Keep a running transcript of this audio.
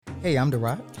Hey, I'm The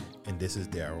Rock. And this is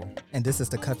Daryl. And this is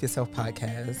the Cuff Yourself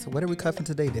podcast. What are we cuffing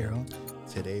today, Daryl?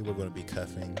 Today we're going to be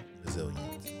cuffing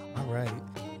resilience. All right.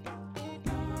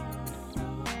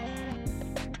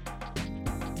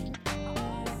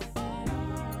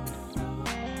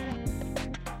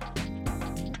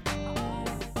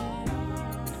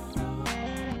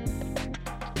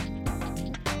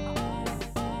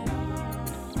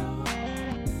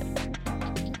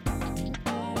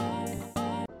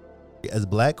 As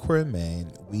Black queer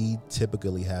men, we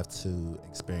typically have to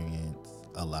experience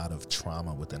a lot of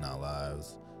trauma within our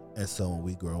lives. And so when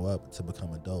we grow up to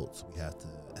become adults, we have to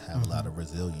have a lot of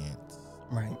resilience,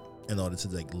 right, in order to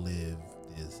live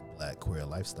this Black queer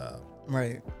lifestyle.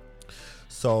 Right.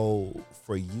 So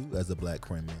for you as a Black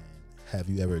queer man, have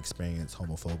you ever experienced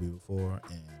homophobia before,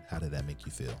 and how did that make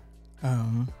you feel?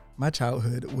 My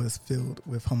childhood was filled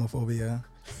with homophobia.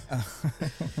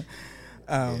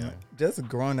 Just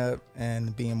growing up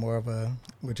and being more of a,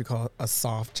 what you call a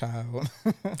soft child.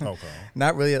 Okay.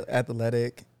 Not really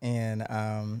athletic, and,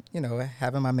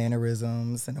 having my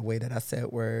mannerisms and the way that I said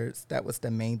words. That was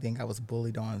the main thing I was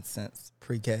bullied on since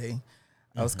pre-K.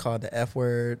 I was called the F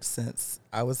word since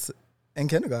I was in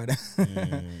kindergarten.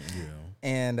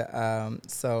 And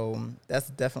so that's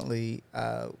definitely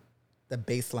the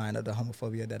baseline of the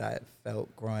homophobia that I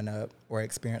felt growing up or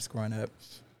experienced growing up.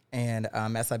 And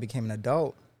as I became an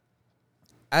adult,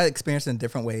 I experienced it in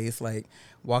different ways, like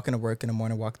walking to work in the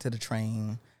morning, walking to the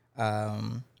train. I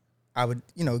would,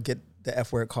 get the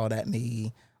F word called at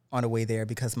me on the way there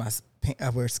because I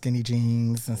wear skinny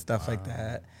jeans and stuff like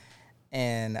that.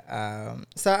 And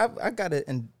so I got it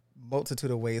in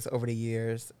multitude of ways over the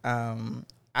years.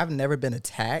 I've never been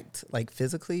attacked, like,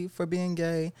 physically for being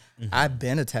gay. Mm-hmm. I've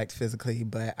been attacked physically,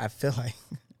 but I feel like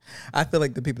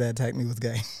the people that attacked me was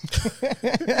gay.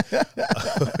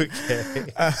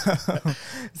 Okay.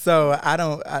 So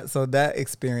that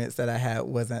experience that I had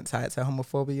wasn't tied to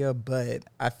homophobia, but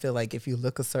I feel like if you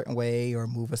look a certain way or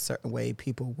move a certain way,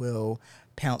 people will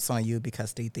pounce on you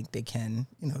because they think they can,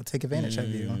 take advantage of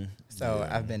you. So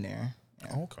yeah. I've been there.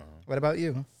 Yeah. Okay. What about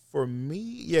you? For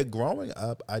me, growing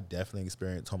up, I definitely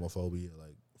experienced homophobia,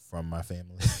 from my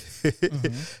family.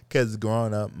 Because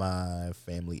growing up, my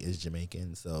family is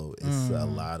Jamaican, so it's a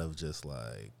lot of just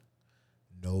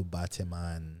no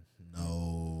batiman,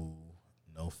 no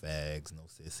fags, no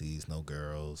sissies, no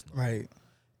girls. Right.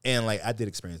 And I did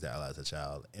experience that a lot as a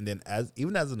child. And then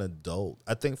even as an adult,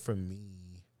 I think for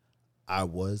me, I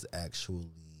was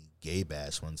actually gay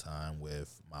bashed one time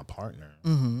with my partner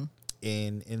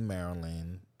in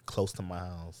Maryland, close to my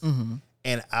house.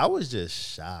 And I was just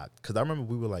shocked because I remember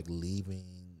we were leaving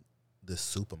the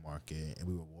supermarket and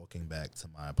we were walking back to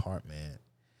my apartment,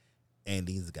 and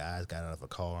these guys got out of a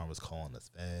car and was calling us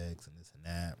fags and this and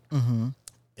that.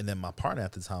 And then my partner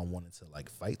at the time wanted to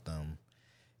fight them,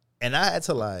 and I had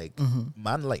to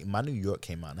my New York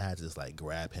came out, and I had to just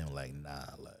grab him nah,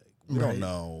 we don't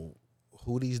know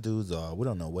who these dudes are, we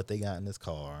don't know what they got in this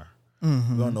car, we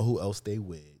don't know who else they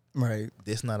with. Right.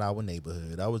 This not our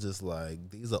neighborhood. I was just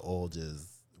these are all just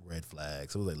red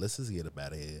flags. So I was let's just get up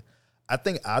out of here. I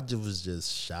think I was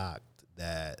just shocked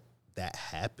that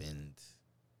happened,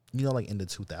 in the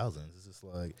 2000s. It's just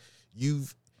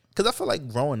because I feel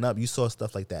growing up, you saw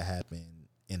stuff like that happen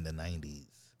in the 90s.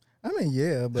 I mean,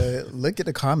 yeah, but look at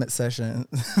the comment section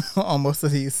on most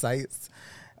of these sites,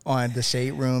 on the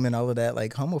Shade Room and all of that.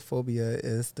 Homophobia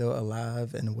is still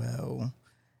alive and well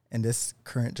in this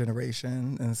current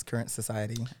generation, in this current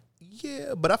society.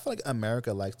 Yeah, but I feel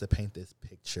America likes to paint this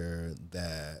picture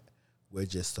that we're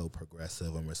just so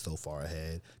progressive and we're so far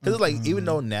ahead. Because even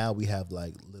though now we have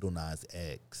Lil Nas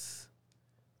X,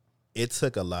 it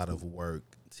took a lot of work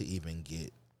to even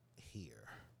get here.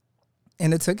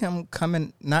 And it took him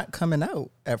not coming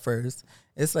out at first.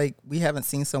 It's we haven't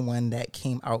seen someone that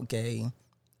came out gay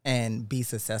and be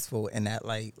successful in that,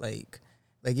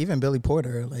 even Billy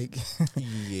Porter,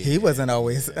 he wasn't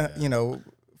always,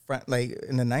 front,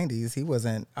 in the 90s, he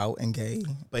wasn't out and gay.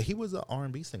 But he was an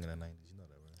R&B singer in the 90s, you know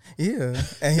that, right? Yeah,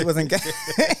 and he wasn't gay.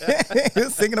 He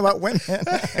was singing about women.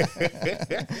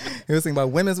 He was singing about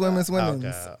women's. Okay.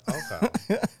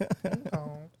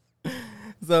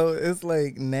 So it's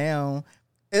now,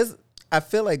 I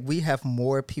feel we have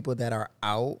more people that are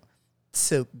out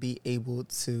to be able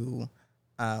to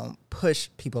push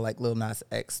people like Lil Nas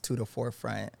X to the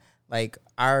forefront.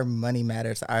 Our money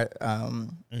matters, our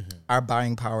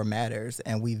buying power matters,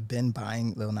 and we've been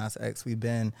buying Lil Nas X. We've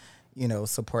been,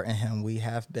 supporting him. We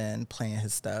have been playing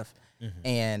his stuff,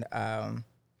 and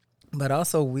but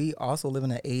also we also live in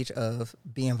an age of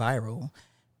being viral,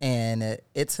 and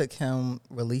it took him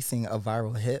releasing a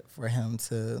viral hit for him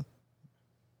to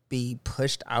be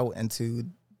pushed out into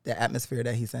the atmosphere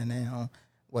that he's in now,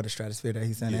 or the stratosphere that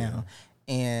he's in now.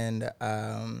 And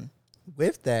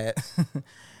with that,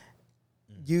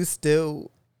 you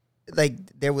still, like,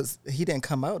 he didn't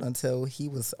come out until he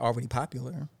was already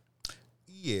popular.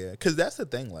 Yeah, because that's the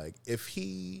thing. Like, if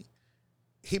he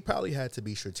probably had to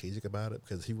be strategic about it,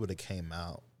 because he would have came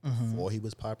out before he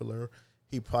was popular,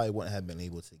 he probably wouldn't have been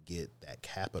able to get that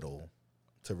capital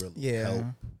to really help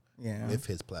with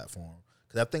his platform.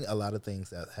 Because I think a lot of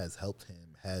things that has helped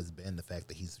him has been the fact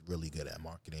that he's really good at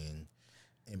marketing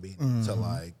and being so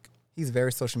like, he's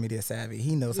very social media savvy.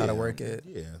 He knows how to work it.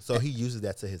 Yeah, so he uses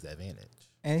that to his advantage.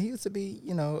 And he used to be,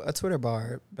 a Twitter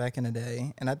bar back in the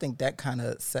day. And I think that kind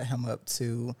of set him up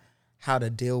to how to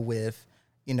deal with,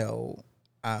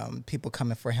 people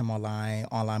coming for him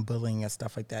online bullying and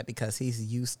stuff like that, because he's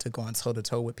used to going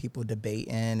toe-to-toe with people,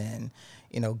 debating and,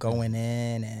 going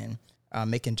in and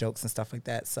making jokes and stuff like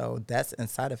that. So that's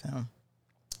inside of him.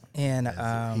 And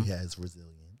he has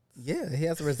resilience. Yeah, he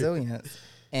has resilience.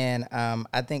 And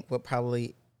I think what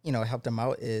probably, helped him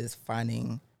out is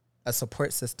finding a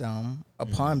support system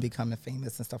upon becoming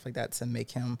famous and stuff like that, to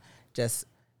make him just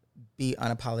be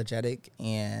unapologetic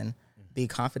and be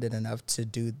confident enough to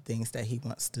do things that he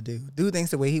wants to do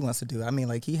things the way he wants to do. I mean,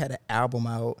 like, he had an album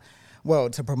out. Well,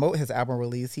 to promote his album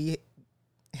release, he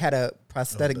had a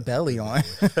prosthetic belly on.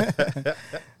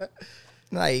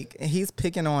 Like, he's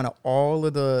picking on all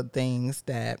of the things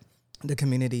that the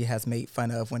community has made fun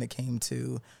of when it came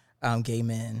to gay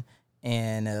men,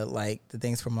 and like the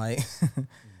things from like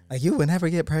like, you would never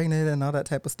get pregnant and all that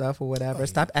type of stuff or whatever.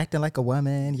 Stop acting like a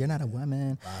woman. You're not a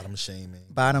woman.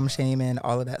 Bottom shaming,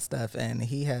 all of that stuff. And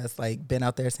he has like been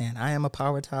out there saying, I am a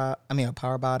power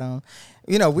bottom.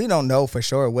 We don't know for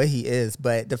sure what he is,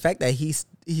 but the fact that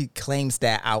he claims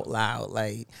that out loud,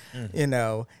 like,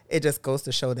 it just goes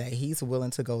to show that he's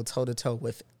willing to go toe to toe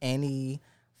with any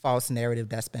false narrative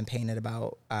that's been painted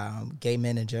about gay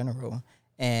men in general.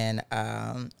 And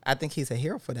I think he's a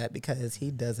hero for that, because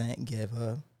he doesn't give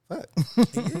a fuck.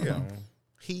 Yeah.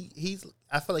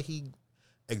 I feel like he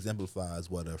exemplifies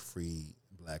what a free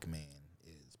black man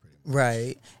is, pretty much.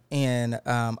 Right. And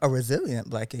a resilient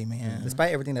black gay man.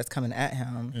 Despite everything that's coming at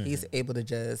him, he's able to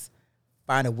just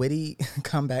find a witty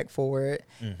comeback forward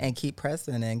and keep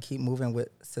pressing and keep moving with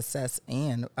success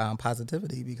and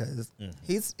positivity, because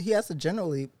he has a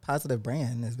generally positive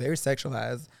brand. It's very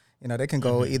sexualized. They can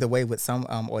go either way with some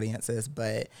audiences,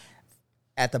 but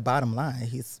at the bottom line,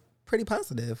 he's pretty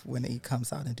positive when he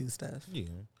comes out and do stuff. Yeah.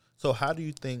 So how do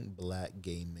you think black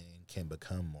gay men can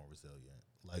become more resilient,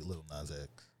 like Lil Nas X?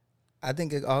 I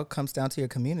think it all comes down to your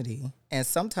community. And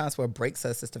sometimes what breaks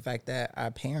us is the fact that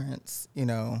our parents,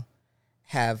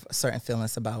 have certain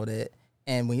feelings about it.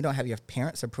 And when you don't have your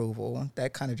parents' approval,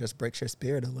 that kind of just breaks your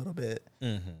spirit a little bit.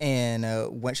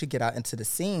 And once you get out into the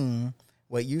scene,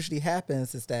 what usually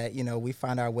happens is that, we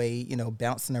find our way,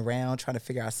 bouncing around, trying to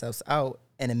figure ourselves out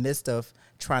in the midst of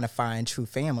trying to find true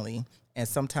family. And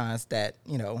sometimes that,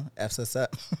 F's us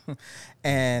up.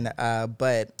 And,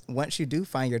 but once you do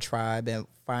find your tribe and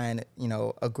find,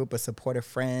 a group of supportive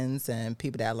friends and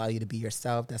people that allow you to be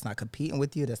yourself, that's not competing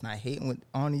with you, that's not hating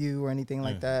on you or anything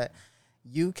like that,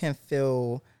 you can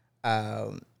feel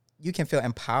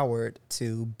empowered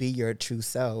to be your true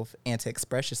self and to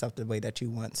express yourself the way that you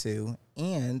want to,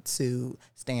 and to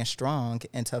stand strong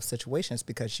in tough situations,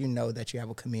 because you know that you have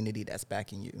a community that's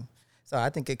backing you. So I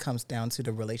think it comes down to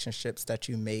the relationships that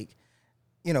you make,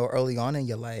 early on in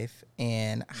your life,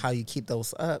 and how you keep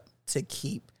those up to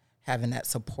keep having that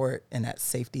support and that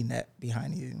safety net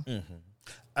behind you.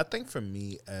 I think for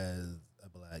me as a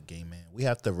black gay man, we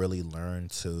have to really learn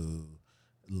to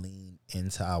lean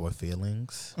into our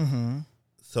feelings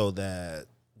so that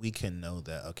we can know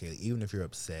that, okay, even if you're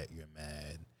upset, you're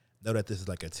mad, know that this is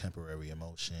like a temporary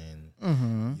emotion.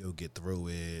 You'll get through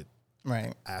it.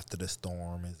 Right. After the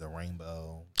storm is a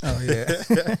rainbow. Oh, yeah.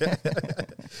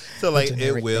 So, like,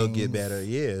 it will get better.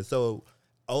 Yeah. So,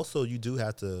 also, you do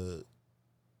have to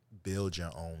build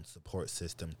your own support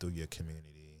system through your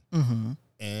community.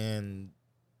 And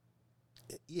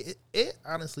it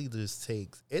honestly just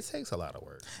takes a lot of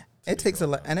work. It takes a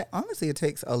lot. And honestly, it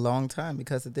takes a long time,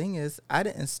 because the thing is, I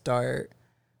didn't start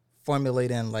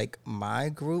formulating, like, my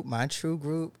true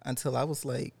group, until I was,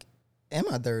 like, in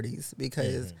my 30s,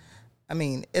 because I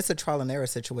mean, it's a trial and error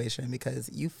situation, because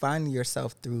you find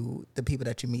yourself through the people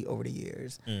that you meet over the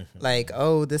years. Like,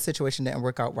 oh, this situation didn't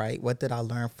work out right. What did I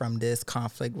learn from this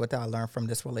conflict? What did I learn from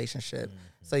this relationship?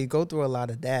 So you go through a lot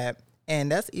of that.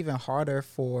 And that's even harder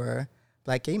for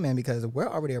black gay men, because we're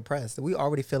already oppressed. We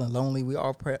already feeling lonely.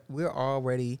 We're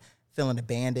already feeling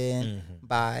abandoned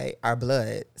by our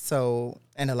blood. So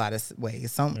in a lot of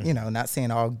ways, some, not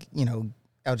saying all,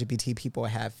 LGBT people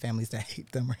have families that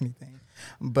hate them or anything,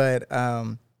 but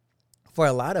for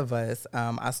a lot of us,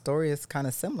 our story is kind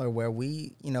of similar, where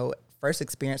we, first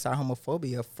experienced our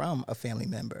homophobia from a family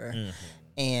member.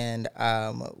 And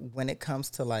when it comes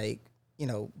to like,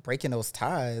 breaking those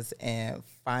ties and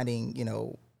finding,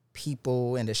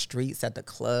 people in the streets, at the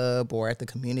club or at the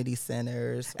community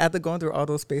centers, after going through all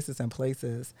those spaces and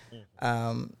places,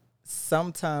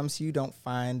 sometimes you don't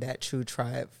find that true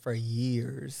tribe for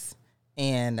years.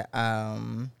 And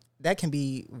that can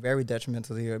be very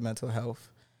detrimental to your mental health.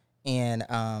 And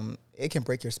it can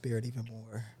break your spirit even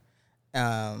more.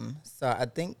 So I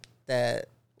think that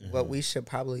what we should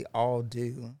probably all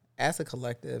do as a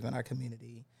collective in our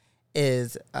community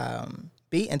is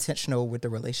be intentional with the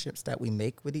relationships that we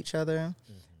make with each other,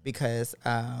 because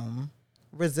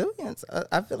resilience,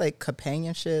 I feel like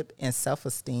companionship and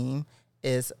self-esteem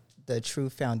is the true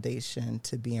foundation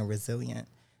to being resilient.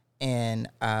 And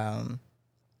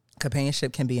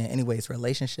companionship can be in any ways,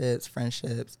 relationships,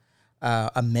 friendships,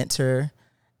 a mentor,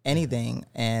 anything.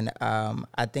 And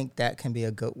I think that can be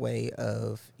a good way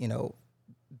of,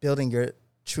 building your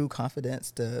true confidence,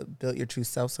 to build your true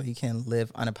self, so you can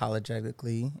live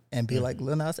unapologetically and be like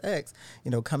Lil Nas X,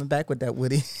 coming back with that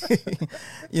witty,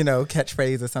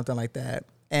 catchphrase or something like that.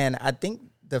 And I think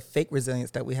the fake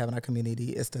resilience that we have in our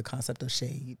community is the concept of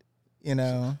shade,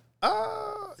 You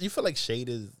feel like shade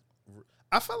is...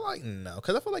 I feel like no,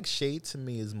 because I feel like shade to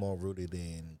me is more rooted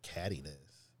in cattiness.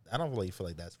 I don't really feel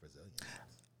like that's resilient.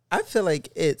 I feel like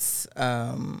it's,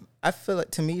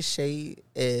 to me, shade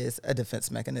is a defense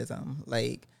mechanism.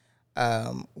 Like,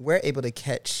 we're able to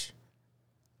catch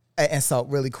an insult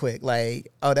really quick.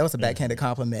 Like, oh, that was a backhanded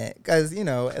compliment. Because,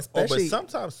 especially... but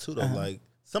sometimes, too, though, like,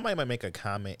 somebody might make a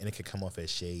comment and it could come off as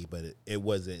shade, but it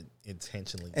wasn't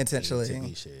intentionally to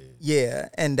be shade. Yeah,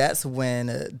 and that's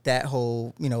when that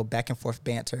whole, back and forth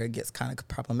banter gets kind of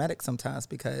problematic sometimes,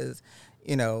 because,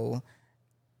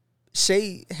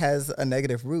 shade has a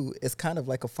negative root. It's kind of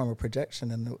like a form of projection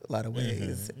in a lot of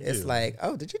ways. It's like,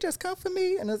 oh, did you just come for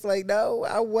me? And it's like, no,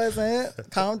 I wasn't.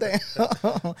 Calm down.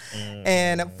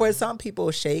 And for some people,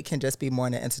 shade can just be more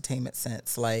in an entertainment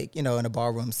sense, like, in a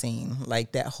ballroom scene,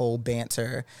 like that whole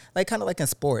banter, like kind of like in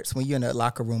sports when you're in a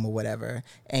locker room or whatever,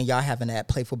 and y'all having that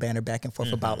playful banter back and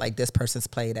forth about like this person's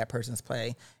play, that person's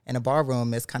play. In a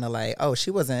ballroom, it's kind of like, oh,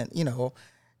 she wasn't,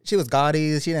 she was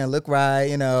gaudy. She didn't look right,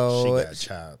 She got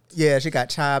chopped. Yeah, she got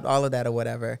chopped, all of that or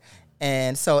whatever.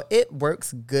 And so it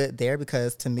works good there,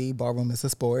 because to me, ballroom is a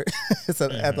sport. It's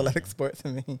an athletic sport to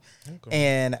me. Okay.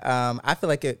 And I feel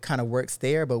like it kind of works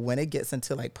there. But when it gets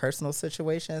into like personal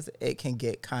situations, it can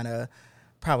get kind of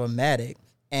problematic.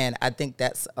 And I think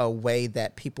that's a way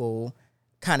that people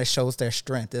kind of shows their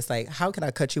strength. It's like, how can I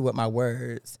cut you with my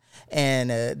words? And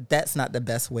that's not the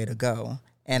best way to go.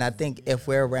 And I think if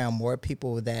we're around more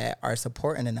people that are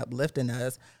supporting and uplifting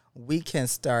us, we can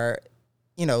start,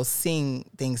 seeing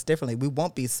things differently. We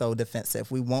won't be so defensive.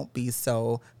 We won't be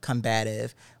so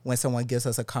combative when someone gives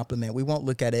us a compliment. We won't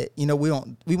look at it, we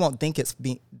won't think it's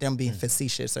them being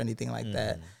facetious or anything like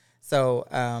that. So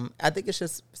I think it's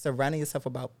just surrounding yourself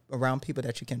around people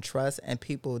that you can trust and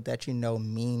people that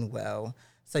mean well,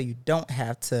 so you don't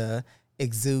have to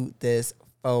exude this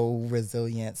faux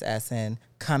resilience, as in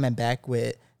coming back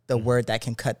with the word that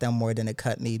can cut them more than it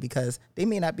cut me, because they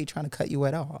may not be trying to cut you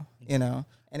at all, and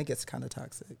it gets kind of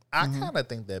toxic. I kind of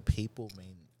think that people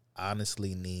may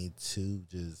honestly need to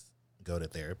just go to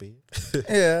therapy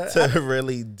to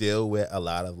really deal with a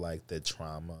lot of like the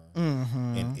trauma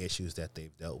and issues that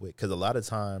they've dealt with. Because a lot of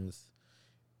times,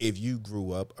 if you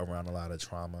grew up around a lot of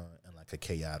trauma and like a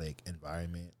chaotic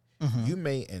environment, you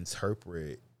may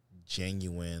interpret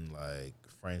genuine like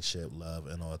friendship, love,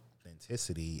 and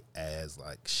authenticity as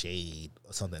like shade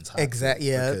or something toxic. Exactly.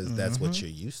 Yeah. Because that's what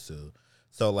you're used to.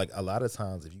 So like a lot of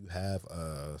times, if you have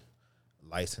a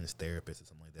licensed therapist or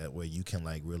something like that, where you can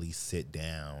like really sit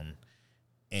down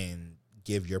and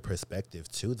give your perspective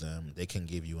to them, they can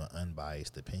give you an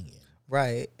unbiased opinion.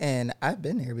 Right. And I've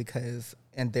been there, because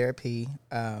in therapy,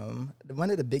 one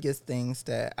of the biggest things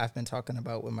that I've been talking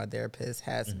about with my therapist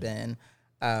has been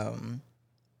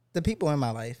the people in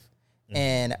my life.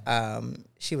 And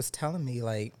she was telling me,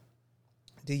 like,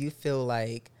 do you feel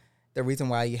like the reason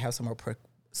why you have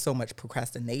so much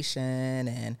procrastination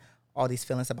and all these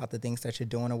feelings about the things that you're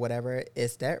doing or whatever,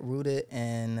 is that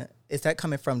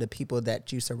coming from the people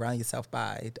that you surround yourself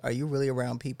by? Are you really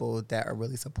around people that are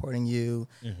really supporting you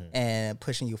and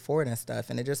pushing you forward and stuff?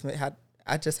 And I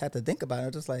just had to think about it. I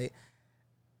was just like,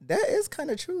 that is kind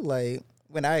of true. Like,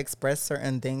 when I express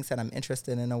certain things that I'm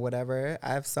interested in or whatever,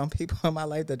 I have some people in my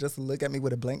life that just look at me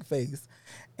with a blank face.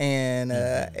 And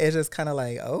it's just kind of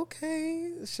like,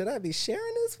 okay, should I be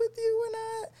sharing this with you or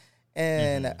not?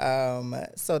 And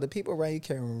so the people around you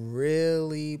can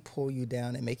really pull you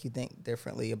down and make you think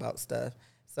differently about stuff.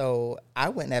 So I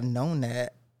wouldn't have known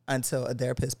that until a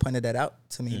therapist pointed that out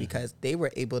to me, because they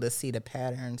were able to see the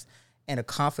patterns and the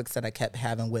conflicts that I kept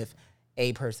having with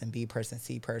A person, B person,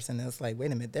 C person. And it's like,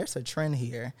 wait a minute, there's a trend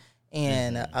here.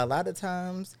 And a lot of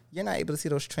times you're not able to see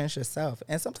those trends yourself.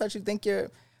 And sometimes you think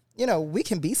we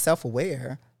can be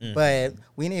self-aware, but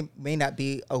we may not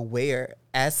be aware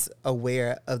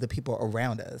of the people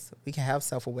around us. We can have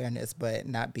self-awareness, but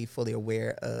not be fully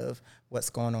aware of what's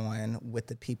going on with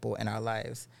the people in our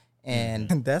lives. And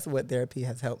that's what therapy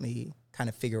has helped me kind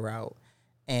of figure out.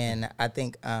 And I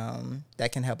think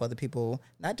that can help other people,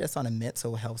 not just on a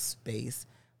mental health space,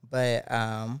 but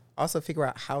also figure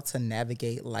out how to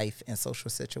navigate life and social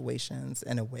situations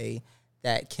in a way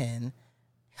that can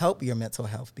help your mental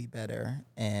health be better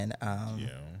and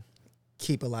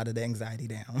keep a lot of the anxiety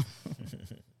down.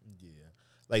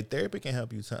 Like therapy can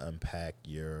help you to unpack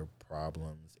your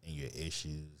problems and your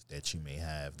issues that you may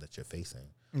have that you're facing.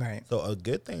 Right. So a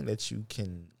good thing that you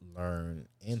can learn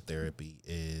in therapy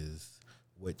is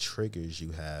what triggers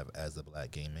you have as a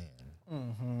Black gay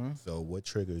man. So what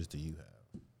triggers do you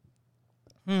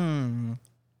have?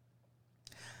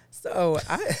 So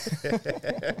I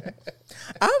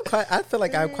feel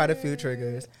like I have quite a few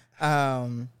triggers.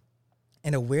 And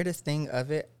the weirdest thing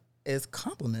of it is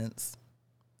compliments.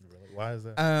 Really? Why is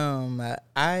that?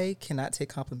 I cannot take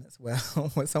compliments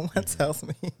well. When someone tells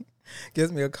me,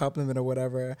 gives me a compliment or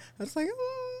whatever, I'm just like,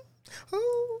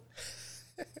 oh,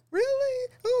 really?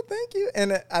 Oh, thank you.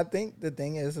 And I think the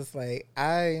thing is, it's like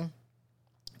I'm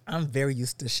very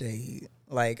used to shade.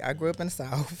 Like I grew up in the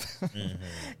South,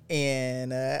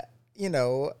 and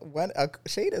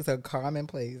shade is a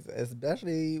commonplace,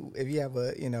 especially if you have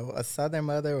a Southern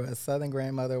mother or a Southern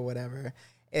grandmother or whatever.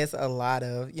 It's a lot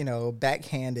of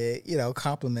backhanded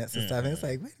compliments and stuff. And it's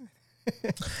like, wait a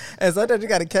minute. And sometimes you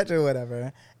got to catch it or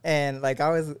whatever. And like I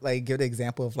always like give the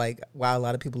example of like why a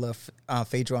lot of people love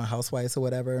Phaedra on Housewives or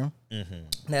whatever.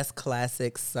 That's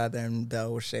classic Southern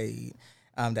belle shade.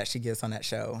 That she gives on that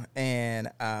show. And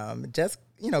just,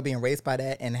 being raised by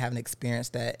that and having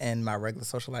experienced that in my regular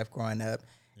social life growing up,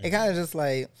 it kind of just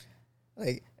like, am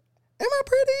I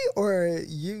pretty? Or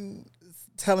you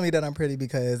telling me that I'm pretty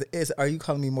because are you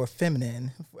calling me more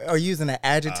feminine? Or using an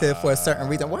adjective for a certain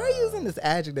reason? Why are you using this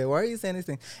adjective? Why are you saying this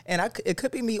thing? And it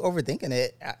could be me overthinking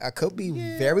it. I could be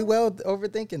very well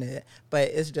overthinking it. But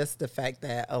it's just the fact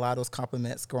that a lot of those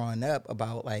compliments growing up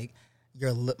about like,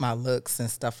 my looks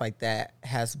and stuff like that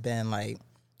has been like,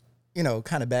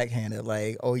 kind of backhanded,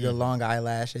 like, oh, your long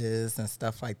eyelashes and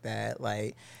stuff like that.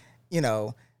 Like,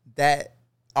 that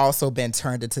also been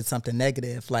turned into something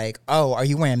negative. Like, oh, are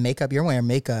you wearing makeup? You're wearing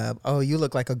makeup. Oh, you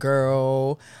look like a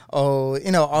girl. Oh,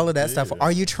 all of that stuff.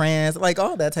 Are you trans? Like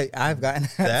all that type. I've gotten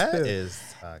that too.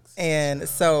 Is toxic. And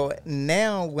so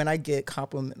now when I get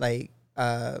compliments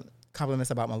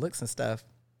about my looks and stuff,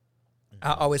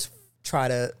 I always try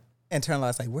to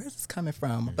internalize like, where's this coming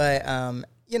from? But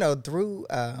through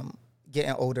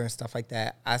getting older and stuff like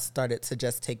that, I started to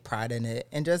just take pride in it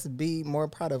and just be more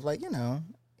proud of like, I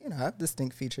have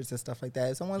distinct features and stuff like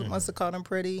that. If someone wants to call them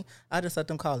pretty, I just let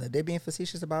them call it. They're being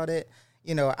facetious about it.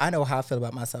 I know how I feel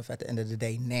about myself at the end of the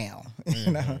day now.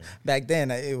 Back then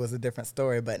it was a different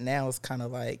story, but now it's kind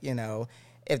of like,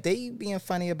 if they being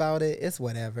funny about it, it's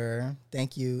whatever.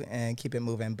 Thank you and keep it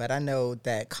moving. But I know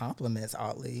that compliments,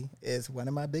 oddly, is one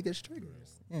of my biggest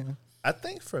triggers. Yeah. I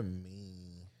think for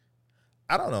me,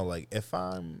 I don't know, like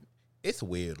it's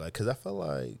weird, like, because I feel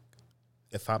like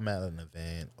if I'm at an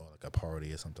event or like a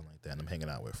party or something like that and I'm hanging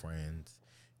out with friends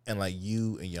and like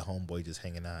you and your homeboy just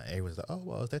hanging out and everyone's like, oh,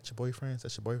 well, is that your boyfriend? Is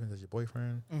that your boyfriend? Is that your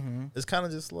boyfriend? It's kind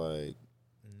of just like,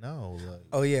 no. Like,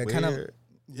 oh, yeah, kind of.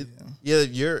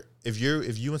 If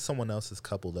you and someone else is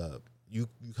coupled up, you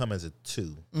come as a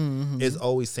two. It's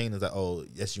always seen as like, oh,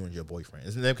 that's you and your boyfriend.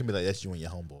 It never can be like that's you and your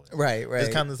homeboy. Right.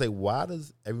 It's kind of like, why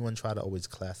does everyone try to always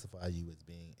classify you as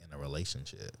being in a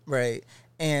relationship? Right.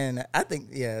 And I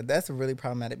think that's really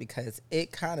problematic because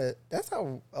that's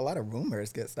how a lot of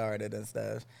rumors get started and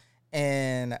stuff.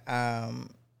 And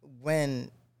when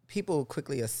people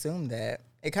quickly assume that,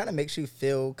 it kind of makes you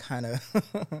feel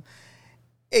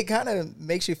it kind of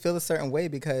makes you feel a certain way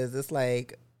because it's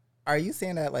like, are you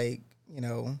saying that like,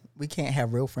 we can't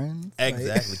have real friends?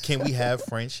 Exactly. Like, can we have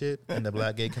friendship in the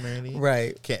Black gay community?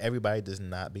 Right. Can everybody just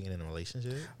not be in a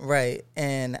relationship? Right.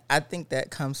 And I think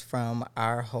that comes from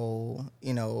our whole,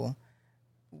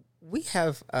 we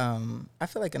have, I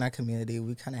feel like in our community,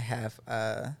 we kind of have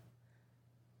a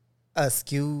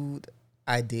skewed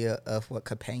idea of what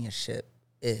companionship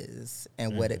is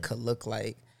and what it could look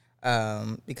like.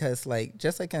 Because like,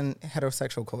 just like in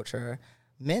heterosexual culture,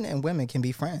 men and women can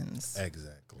be friends.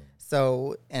 Exactly.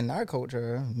 So in our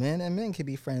culture, men and men can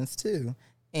be friends too.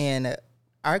 And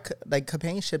our like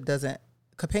companionship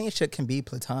can be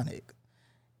platonic.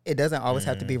 It doesn't always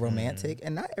have to be romantic,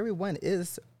 and not everyone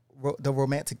is the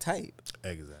romantic type.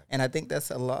 Exactly. And I think that's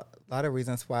a lot of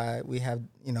reasons why we have,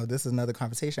 this is another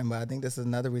conversation, but I think this is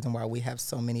another reason why we have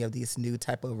so many of these new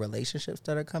type of relationships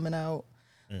that are coming out.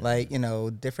 Like,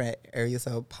 different areas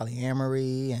of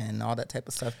polyamory and all that type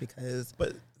of stuff because...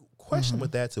 But question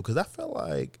with that too, because I feel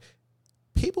like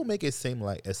people make it seem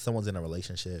like if someone's in a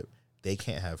relationship, they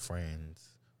can't have friends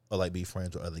or like be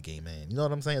friends with other gay men. You know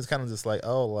what I'm saying? It's kind of just like,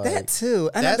 oh, like that too.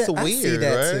 That's weird, I see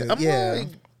that right? too. I'm like,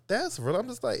 that's real. I'm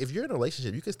just like, if you're in a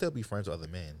relationship, you can still be friends with other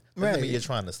men. Doesn't mean you're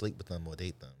trying to sleep with them or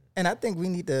date them. And I think we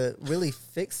need to really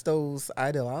fix those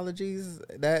ideologies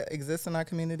that exist in our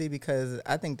community because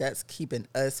I think that's keeping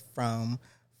us from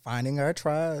finding our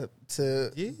tribe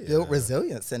to build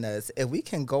resilience in us. If we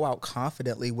can go out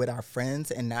confidently with our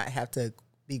friends and not have to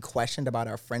be questioned about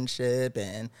our friendship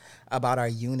and about our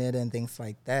unit and things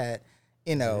like that,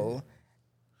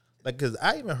 Like, because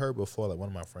I even heard before, like, one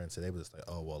of my friends said, they was just like,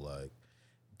 oh, well, like,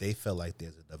 they feel like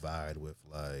there's a divide with,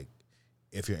 like,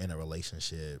 if you're in a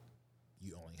relationship,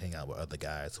 you only hang out with other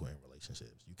guys who are in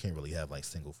relationships. You can't really have, like,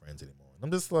 single friends anymore. And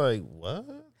I'm just like, what?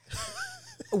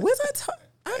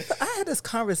 I had this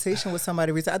conversation with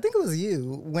somebody recently. I think it was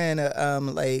you when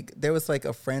like there was like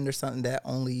a friend or something that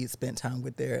only spent time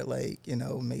with their like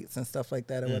mates and stuff like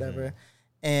that or whatever.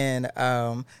 And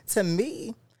to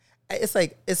me, it's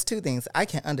like it's two things. I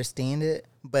can understand it,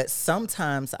 but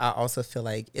sometimes I also feel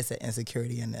like it's an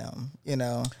insecurity in them,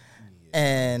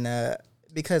 and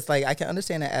because like I can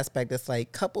understand that aspect. It's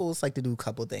like couples like to do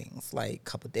couple things, like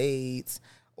couple dates.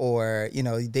 Or,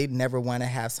 they never want to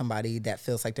have somebody that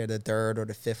feels like they're the third or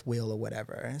the fifth wheel or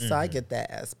whatever. So I get that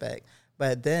aspect.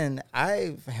 But then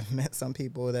I have met some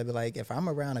people that be like, if I'm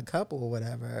around a couple or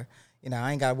whatever,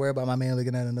 I ain't got to worry about my man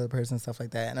looking at another person and stuff like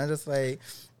that. And I'm just like,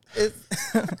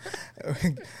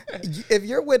 if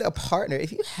you're with a partner,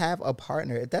 if you have a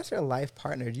partner, if that's your life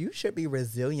partner, you should be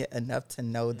resilient enough to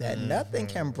know that nothing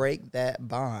can break that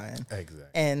bond. Exactly.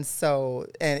 And so,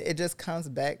 and it just comes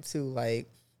back to like,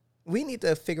 we need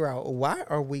to figure out why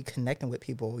are we connecting with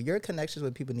people. Your connections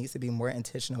with people needs to be more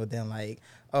intentional than like,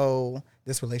 oh,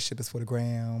 this relationship is for the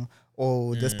gram.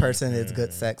 Oh, this person is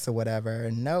good sex or whatever.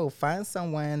 No, find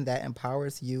someone that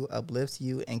empowers you, uplifts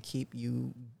you, and keep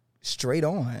you straight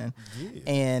on. Yeah.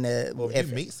 And if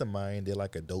you meet somebody and they're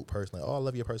like a dope person, like, oh, I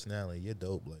love your personality, you're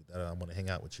dope, like I want to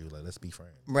hang out with you, like let's be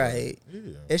friends. Right. Like,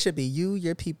 it should be you,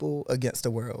 your people against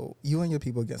the world. You and your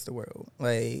people against the world.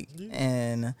 Like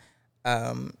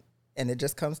and it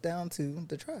just comes down to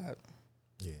the tribe.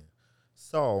 Yeah.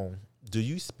 So, do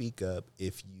you speak up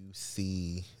if you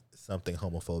see something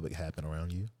homophobic happen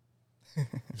around you?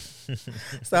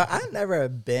 So, I've never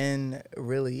been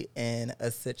really in a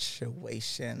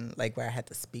situation like where I had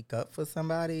to speak up for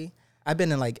somebody. I've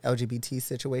been in like LGBT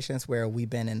situations where we've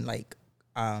been in like,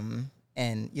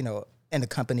 in the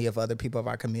company of other people of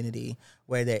our community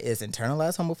where there is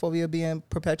internalized homophobia being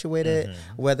perpetuated,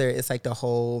 whether it's like the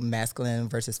whole masculine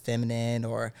versus feminine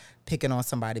or picking on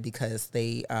somebody because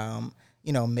they,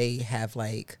 may have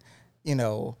like,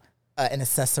 an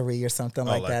accessory or something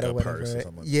like that or whatever.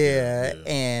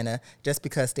 And just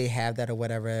because they have that or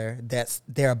whatever, that's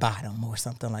their bottom or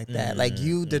something like that. Like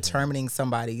you determining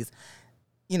somebody's,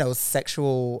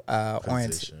 sexual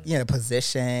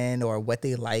position or what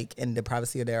they like in the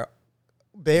privacy of their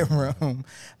bedroom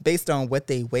based on what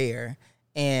they wear.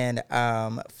 And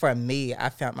for me, I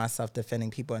found myself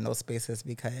defending people in those spaces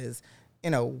because,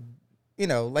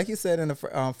 like you said in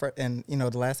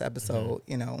the last episode,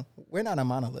 we're not a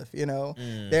monolith.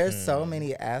 There's so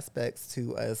many aspects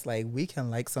to us. Like we can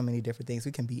like so many different things.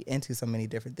 We can be into so many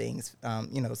different things,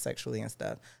 sexually and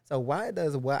stuff. So why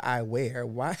does what I wear,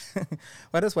 why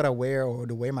does what I wear or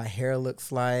the way my hair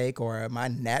looks like or my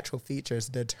natural features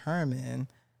determine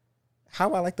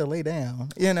how I like to lay down,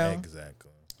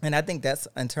 Exactly. And I think that's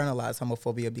internalized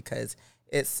homophobia because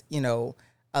it's,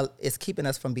 it's keeping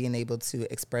us from being able to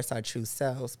express our true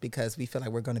selves because we feel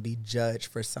like we're going to be judged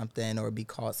for something or be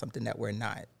called something that we're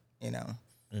not,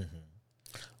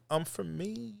 For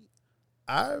me,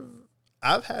 I've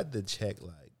had to check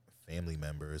like family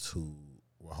members who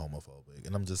were homophobic,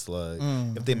 and I'm just like,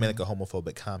 if they make a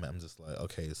homophobic comment, I'm just like,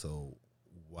 okay, so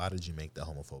why did you make that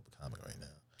homophobic comment right now?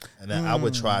 And then I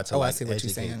would try to I like see what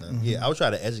you're educate saying. them. Yeah, I would try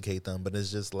to educate them, but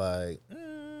it's just like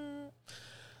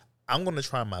I'm gonna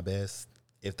try my best.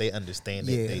 If they understand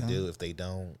it, they do. If they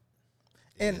don't,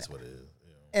 it is what it is.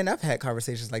 And I've had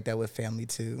conversations like that with family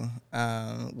too,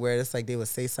 where it's like they would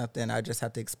say something, I just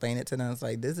have to explain it to them. It's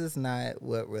like, this is not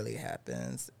what really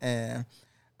happens. And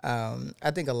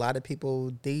I think a lot of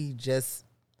people,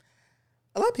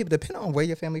 depending on where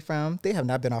your family from, they have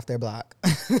not been off their block.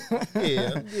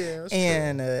 Yeah,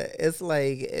 and it's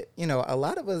like, you know, a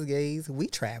lot of us gays, we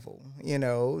travel, you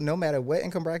know, no matter what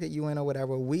income bracket you in or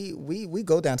whatever, we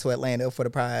go down to Atlanta for the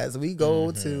prize. We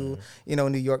go to, you know,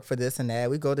 New York for this and that.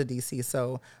 We go to DC.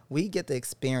 So we get to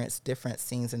experience different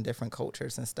scenes and different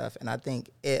cultures and stuff. And I think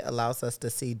it allows us to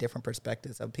see different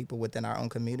perspectives of people within our own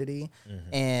community.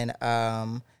 And,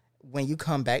 when you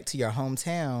come back to your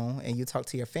hometown and you talk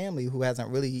to your family who hasn't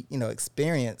really, you know,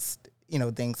 experienced, you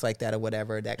know, things like that or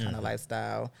whatever, that kind of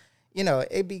lifestyle, you know,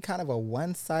 it'd be kind of a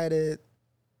one-sided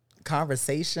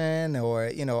conversation or,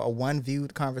 you know, a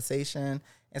one-viewed conversation.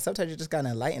 And sometimes you just got to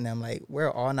enlighten them, like, we're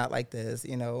all not like this.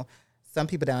 You know, some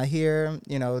people down here,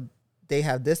 you know, they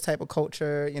have this type of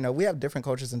culture. You know, we have different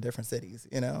cultures in different cities,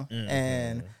 you know,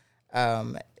 and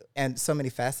so many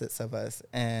facets of us.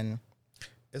 And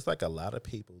it's like a lot of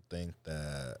people think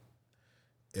that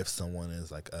if someone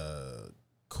is like a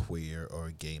queer or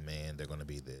a gay man, they're going to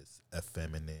be this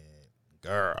effeminate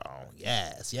girl.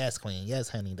 Yes, queen. Yes,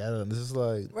 honey. This is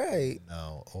like, right.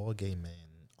 No, all gay men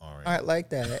aren't like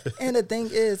that. And the thing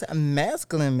is,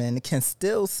 masculine men can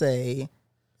still say,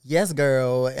 yes,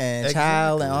 girl, and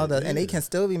child, and all that. And they can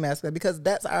still be masculine because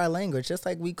that's our language. Just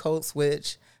like we code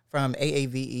switch from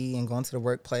AAVE and going to the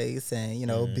workplace and, you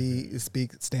know,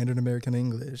 speak standard American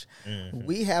English.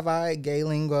 We have our gay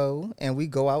lingo and we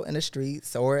go out in the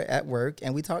streets or at work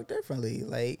and we talk differently.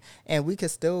 Like, and we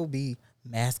could still be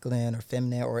masculine or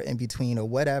feminine or in between or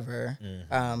whatever,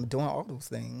 doing all those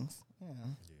things. Yeah.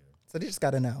 So they just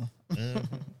got to know.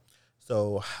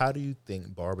 So how do you think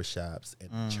barbershops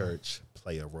and church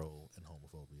play a role in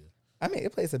homophobia? I mean,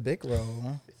 it plays a big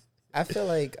role. I feel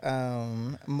like I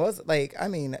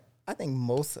think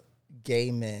most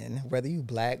gay men, whether you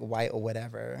black, white, or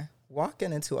whatever,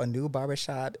 walking into a new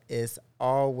barbershop is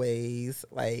always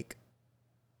like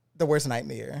the worst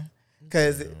nightmare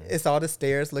because it's all the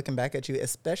stares looking back at you,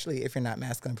 especially if you're not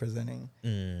masculine presenting.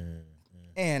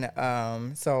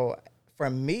 And so for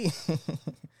me,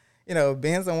 you know,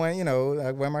 being someone, you know,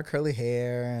 I wear my curly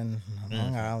hair and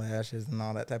long eyelashes and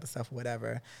all that type of stuff,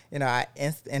 whatever. You know,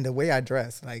 and the way I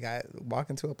dress, like I walk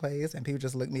into a place and people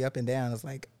just look me up and down. It's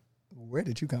like, where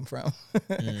did you come from?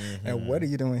 And what are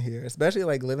you doing here? Especially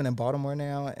like living in Baltimore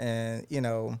now and, you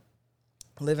know,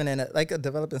 living in a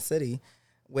developing city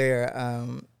where,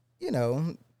 you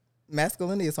know,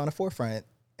 masculinity is on the forefront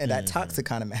and that toxic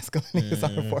kind of masculinity is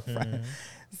on the forefront.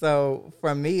 So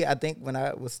for me, I think when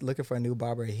I was looking for a new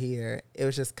barber here, it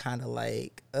was just kind of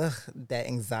like, that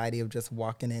anxiety of just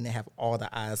walking in and have all the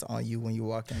eyes on you when you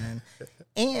walk in.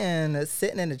 And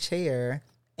sitting in a chair,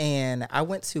 and I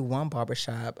went to one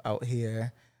barbershop out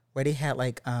here where they had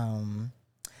like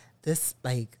this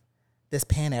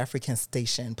Pan-African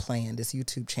station playing this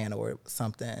YouTube channel or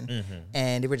something.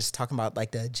 And they were just talking about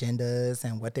like the agendas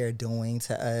and what they're doing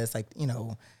to us, like, you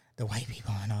know, the white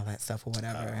people and all that stuff or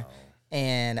whatever.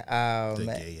 And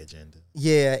the gay agenda.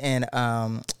 Yeah, and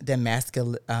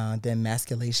the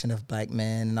emasculation of black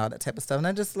men and all that type of stuff. And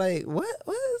I'm just like, what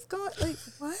is going, like,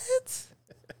 what?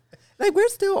 Like, we're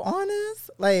still on this?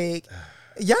 Like,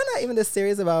 y'all not even this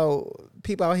serious about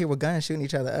people out here with guns shooting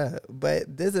each other up.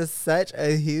 But this is such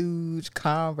a huge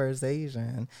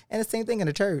conversation. And the same thing in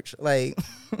the church. Like,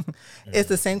 it's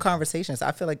the same conversations.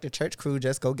 I feel like the church crew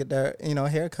just go get their, you know,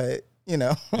 haircut, you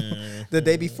know, the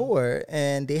day before.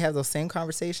 And they have those same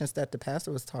conversations that the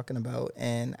pastor was talking about.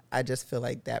 And I just feel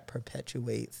like that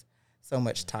perpetuates so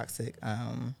much toxic,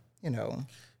 you know.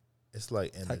 It's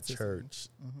like in the church,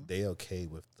 they okay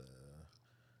with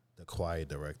the choir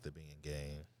director being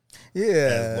gay.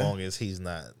 Yeah. As long as he's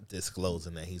not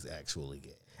disclosing that he's actually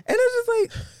gay. And it's just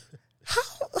like, how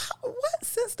what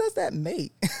sense does that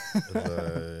make?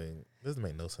 Doesn't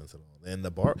make no sense at all. And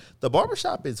the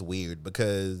barbershop is weird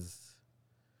because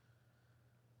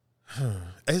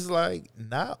it's like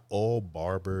not all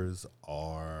barbers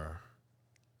are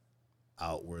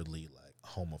outwardly like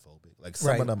homophobic. Like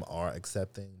some of them are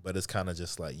accepting, but it's kind of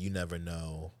just like you never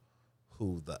know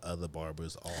who the other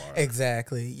barbers are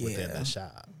exactly within the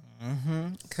shop.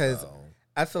 Because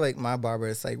I feel like my barber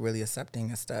is like really accepting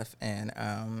and stuff, and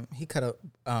he cut up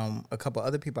a couple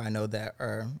other people I know that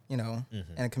are, you know,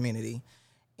 in a community,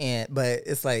 but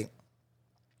it's like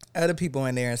other people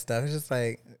in there and stuff. It's just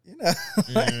like,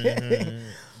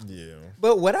 Yeah.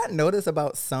 But what I notice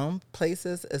about some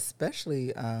places,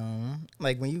 especially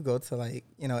like when you go to like,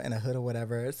 in a hood or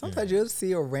whatever, sometimes you'll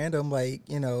see a random like,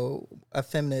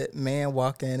 effeminate man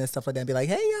walk in and stuff like that and be like,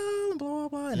 hey y'all, and blah, blah,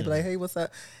 blah. And they be like, hey, what's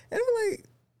up? And I'm like,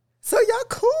 so y'all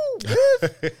cool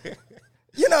with,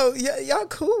 y'all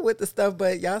cool with the stuff,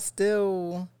 but y'all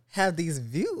still have these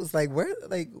views. Like where,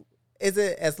 like, is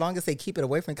it as long as they keep it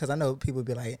away from? Because I know people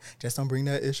be like, just don't bring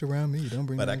that ish around me. Don't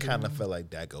bring. But that I kind of feel like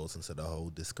that goes into the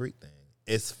whole discreet thing.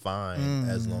 It's fine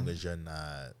as long as you're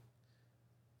not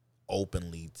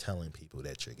openly telling people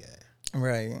that you're gay.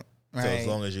 Right. So as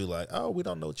long as you like, oh, we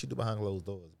don't know what you do behind closed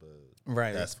doors,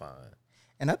 but that's fine.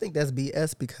 And I think that's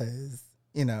BS because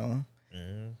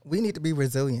we need to be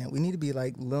resilient. We need to be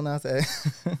like Lil Nas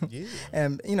X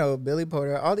and Billy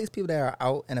Porter, all these people that are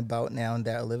out and about now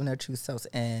that are living their true selves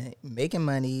and making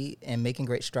money and making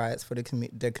great strides for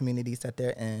the communities that they're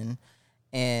in.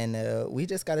 And we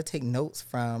just got to take notes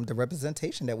from the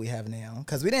representation that we have now,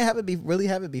 because we didn't have it really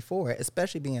have it before,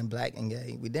 especially being Black and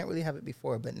gay. We didn't really have it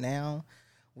before, but now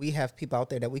we have people out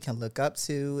there that we can look up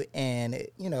to and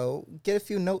get a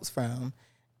few notes from.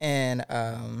 And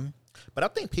but I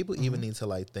think people even need to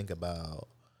like think about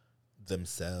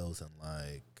themselves and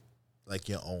like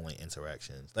your own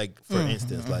interactions. Like for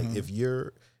instance, like if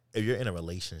you're in a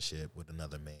relationship with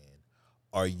another man,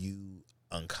 are you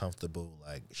uncomfortable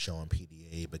like showing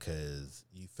PDA because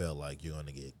you feel like you're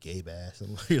gonna get gay bashed?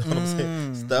 You know what I'm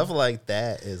saying? Stuff like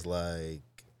that is like.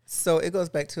 So it goes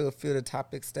back to a few of the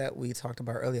topics that we talked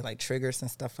about earlier, like triggers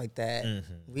and stuff like that.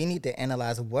 We need to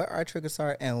analyze what our triggers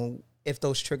are and if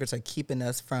those triggers are keeping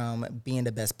us from being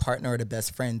the best partner or the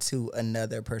best friend to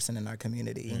another person in our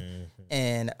community.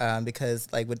 And because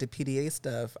like with the PDA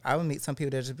stuff, I would meet some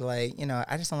people that just be like,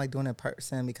 I just don't like doing it in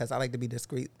person because I like to be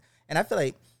discreet. And I feel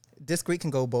like discreet can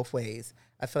go both ways.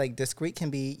 I feel like discreet can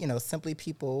be, simply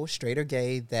people, straight or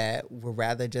gay, that would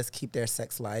rather just keep their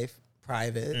sex life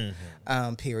private,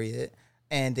 period.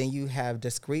 And then you have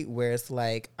discreet where it's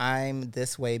like, I'm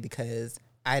this way because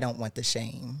I don't want the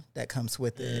shame that comes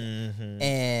with it.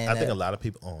 And I think a lot of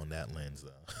people on that lens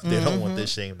though, they don't want the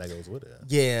shame that goes with it.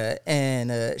 Yeah,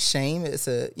 and shame is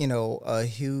a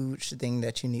huge thing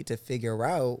that you need to figure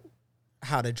out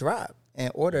how to drop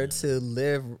in order to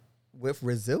live with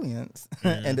resilience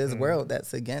in this world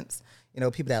that's against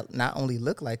people that not only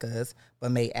look like us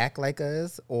but may act like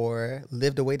us or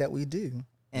live the way that we do.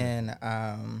 And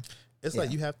it's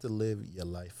like you have to live your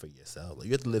life for yourself. Like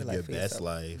you have to live your best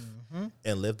life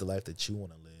and live the life that you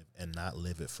want to live and not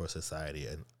live it for society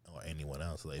or anyone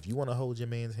else. Like if you want to hold your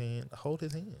man's hand, hold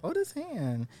his hand. Hold his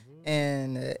hand.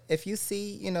 And if you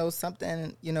see,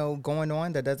 something, going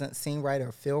on that doesn't seem right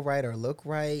or feel right or look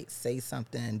right, say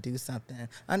something, do something.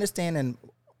 Understand in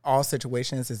all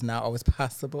situations is not always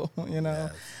possible,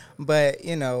 Yes. But,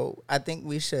 I think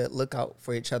we should look out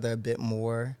for each other a bit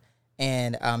more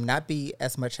and not be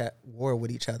as much at war with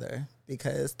each other,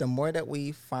 because the more that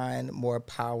we find more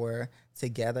power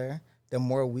together, the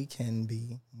more we can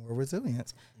be more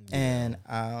resilient. Yeah. And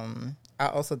I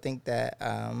also think that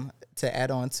to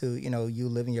add on to, you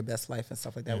living your best life and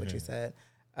stuff like that, what you said,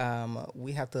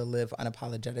 we have to live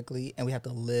unapologetically, and we have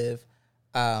to live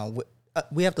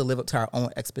we have to live up to our own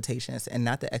expectations and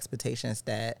not the expectations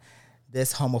that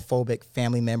this homophobic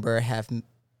family member have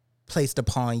placed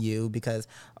upon you because,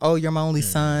 oh, you're my only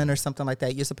son or something like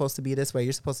that. You're supposed to be this way.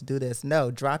 You're supposed to do this. No,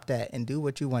 drop that and do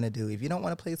what you want to do. If you don't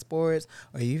want to play sports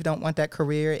or you don't want that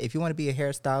career, if you want to be a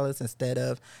hairstylist instead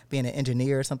of being an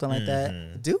engineer or something like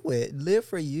that, do it. Live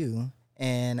for you.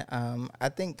 And I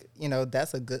think,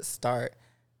 that's a good start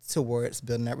towards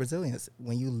building that resilience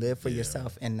when you live for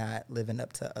yourself and not living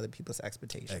up to other people's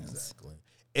expectations. Exactly.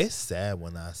 It's sad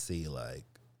when I see like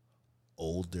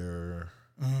older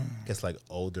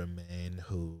men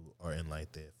who are in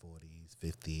like their 40s,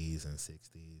 50s, and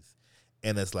 60s,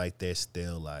 and it's like they're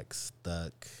still like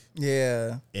stuck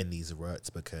in these ruts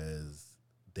because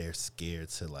they're scared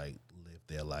to like live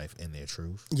their life in their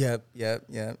truth. Yep.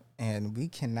 And we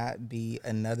cannot be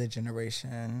another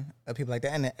generation of people like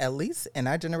that. And at least in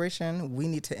our generation, we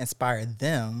need to inspire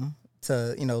them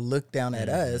to, look down at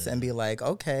us and be like,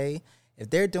 okay, if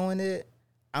they're doing it,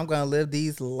 I'm going to live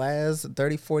these last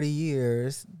 30, 40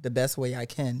 years the best way I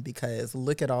can, because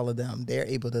look at all of them. They're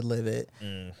able to live it.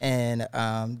 And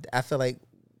I feel like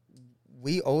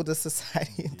we owe the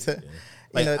society to,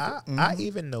 I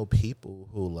even know people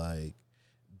who like,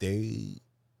 they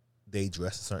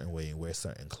dress a certain way and wear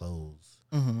certain clothes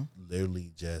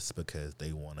literally just because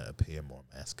they want to appear more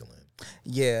masculine.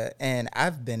 Yeah, and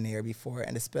I've been there before,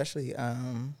 and especially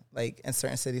like in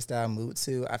certain cities that I moved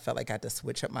to, I felt like I had to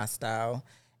switch up my style.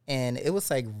 And it was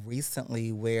like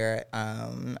recently where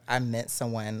I met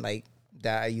someone like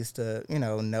that I used to,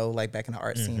 know like back in the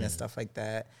art scene and stuff like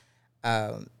that.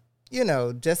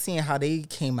 Just seeing how they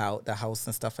came out the house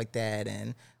and stuff like that.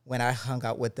 And when I hung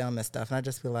out with them and stuff, and I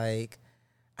just be like,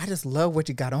 I just love what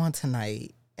you got on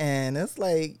tonight. And it's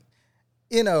like,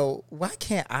 why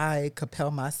can't I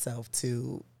compel myself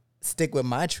to stick with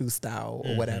my true style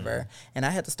or whatever? And I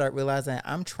had to start realizing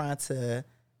I'm trying to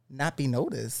not be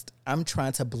noticed. I'm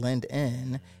trying to blend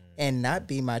in and not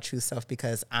be my true self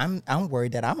because I'm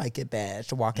worried that I might get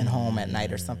bashed walking home at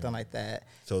night or something like that.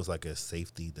 So it's like a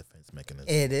safety defense mechanism.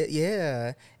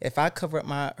 Yeah. If I cover up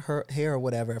my hair or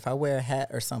whatever, if I wear a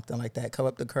hat or something like that, cover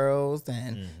up the curls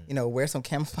and, wear some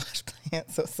camouflage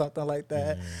pants or something like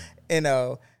that,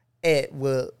 it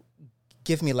will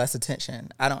give me less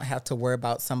attention. I don't have to worry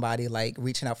about somebody like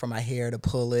reaching out for my hair to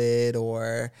pull it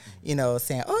or,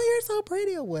 saying, oh, you're so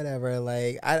pretty or whatever.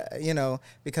 Like,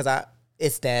 because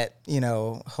it's that,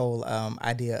 whole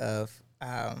idea of,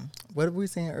 what were we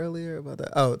saying earlier about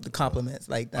the compliments,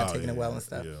 like not taking it well and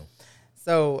stuff. Yeah.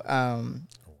 So,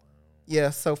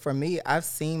 so for me, I've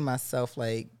seen myself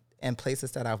like in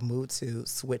places that I've moved to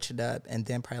switch it up. And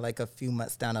then probably like a few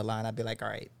months down the line, I'd be like, all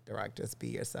right, Derock, just be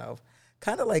yourself.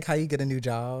 Kind of like how you get a new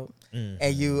job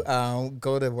and you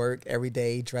go to work every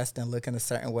day dressed and looking a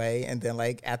certain way. And then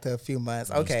like after a few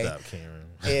months, okay, stop caring.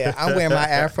 Yeah, I'm wearing my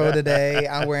afro today.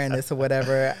 I'm wearing this or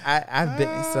whatever. I've been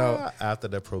after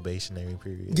the probationary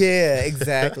period. Yeah,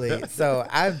 exactly. So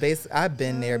I've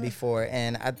been there before,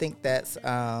 and I think that's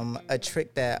a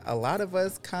trick that a lot of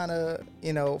us kind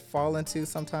of fall into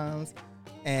sometimes.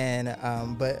 And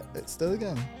but still,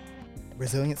 again,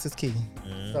 resilience is key.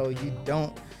 So you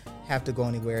don't have to go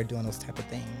anywhere doing those type of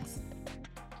things.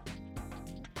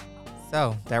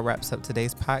 So that wraps up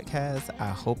today's podcast. I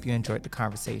hope you enjoyed the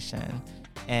conversation.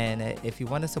 And if you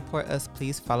want to support us,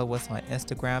 please follow us on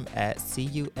Instagram at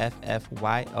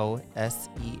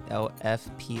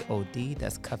CUFFYOSELFPOD.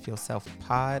 That's Cuff Yourself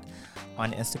Pod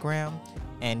on Instagram.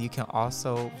 And you can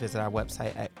also visit our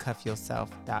website at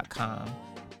cuffyourself.com.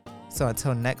 So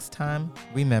until next time,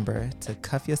 remember to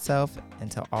cuff yourself and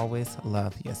to always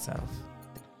love yourself.